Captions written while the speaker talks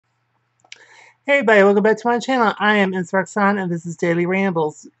Hey everybody, welcome back to my channel. I am Insurrection and this is Daily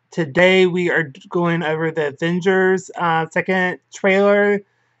Rambles. Today we are going over the Avengers second trailer,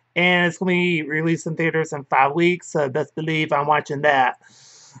 and it's going to be released in theaters in 5 weeks, so best believe I'm watching that.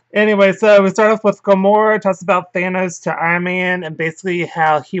 Anyway, so we start off with Gamora, talks about Thanos to Iron Man and basically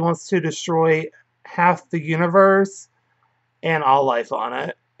how he wants to destroy half the universe and all life on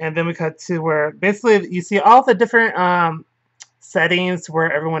it. And then we cut to where basically you see all the different settings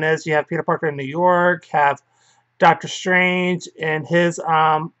where everyone is. You have Peter Parker in New York, have Doctor Strange in his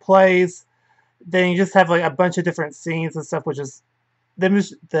place. Then you just have like a bunch of different scenes and stuff, which is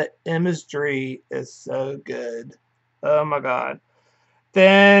the imagery is so good. Oh my god.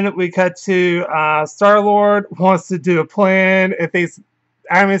 Then we cut to Star Lord wants to do a plan. If they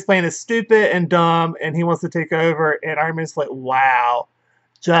Iron Man's plan is stupid and dumb, and he wants to take over, and Iron Man's like, wow,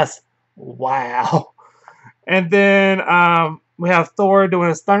 just wow. And then we have Thor doing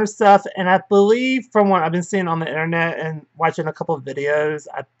his thunder stuff, and I believe from what I've been seeing on the internet and watching a couple of videos,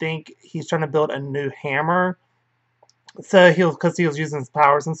 I think he's trying to build a new hammer. So because he was using his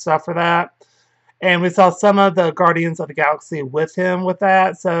powers and stuff for that. And we saw some of the Guardians of the Galaxy with him with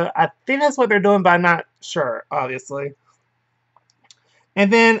that. So I think that's what they're doing, but I'm not sure, obviously.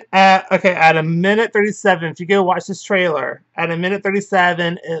 And then at a minute 37, if you go watch this trailer, at a minute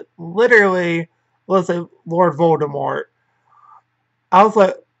 37, it literally was like Lord Voldemort. I was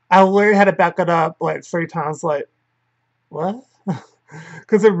like, I literally had to back it up like 3 times, like, what?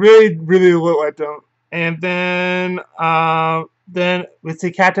 Because it really, really looked like them. And then we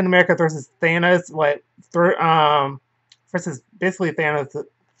see Captain America versus Thanos, like, versus basically Thanos,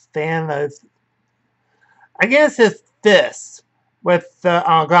 I guess his fist with the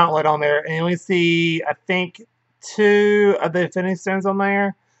gauntlet on there. And we see, I think, 2 of the Infinity Stones on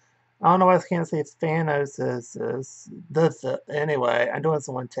there. I don't know why I can't say Thanos is anyway. I'm doing this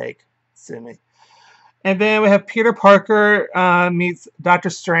in one take. Sue me. And then we have Peter Parker meets Doctor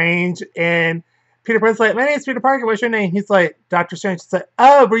Strange, and Peter Parker's like, "My name's Peter Parker. What's your name?" He's like, "Doctor Strange." He's like,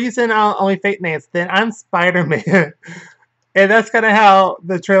 "Oh, we're using only fake names. Then I'm Spider-Man." And that's kind of how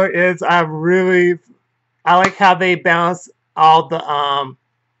the trailer is. I like how they balance all the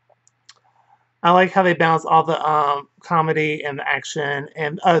comedy and the action.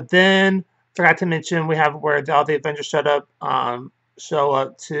 And then forgot to mention we have where all the Avengers show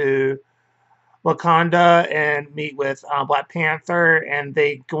up to Wakanda and meet with Black Panther, and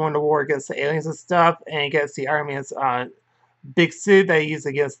they go into war against the aliens and stuff, and get to see Iron Man's big suit they use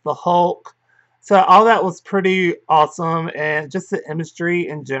against the Hulk. So all that was pretty awesome, and just the imagery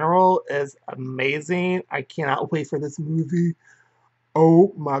in general is amazing. I cannot wait for this movie.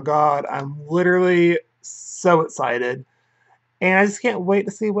 Oh my god, I'm literally so excited. And I just can't wait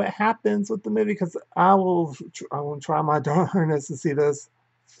to see what happens with the movie, because I will try my darnest to see this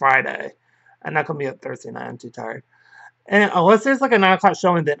Friday. I'm not going to be up Thursday night. I'm too tired. And unless there's like a 9 o'clock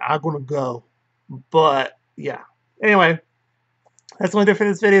showing, then I'm going to go. But yeah. Anyway, that's what I do for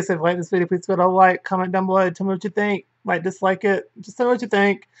this video. So if you like this video, please go to like, comment down below, tell me what you think. Like, dislike it. Just tell me what you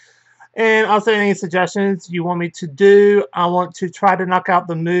think. And also any suggestions you want me to do. I want to try to knock out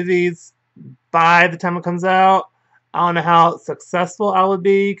the movies by the time it comes out. I don't know how successful I would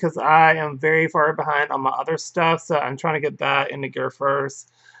be, because I am very far behind on my other stuff. So I'm trying to get that into gear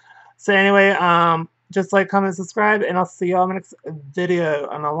first. So anyway, just like, comment, subscribe, and I'll see y'all in the next video.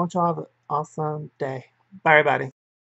 And I want y'all to have an awesome day. Bye, everybody.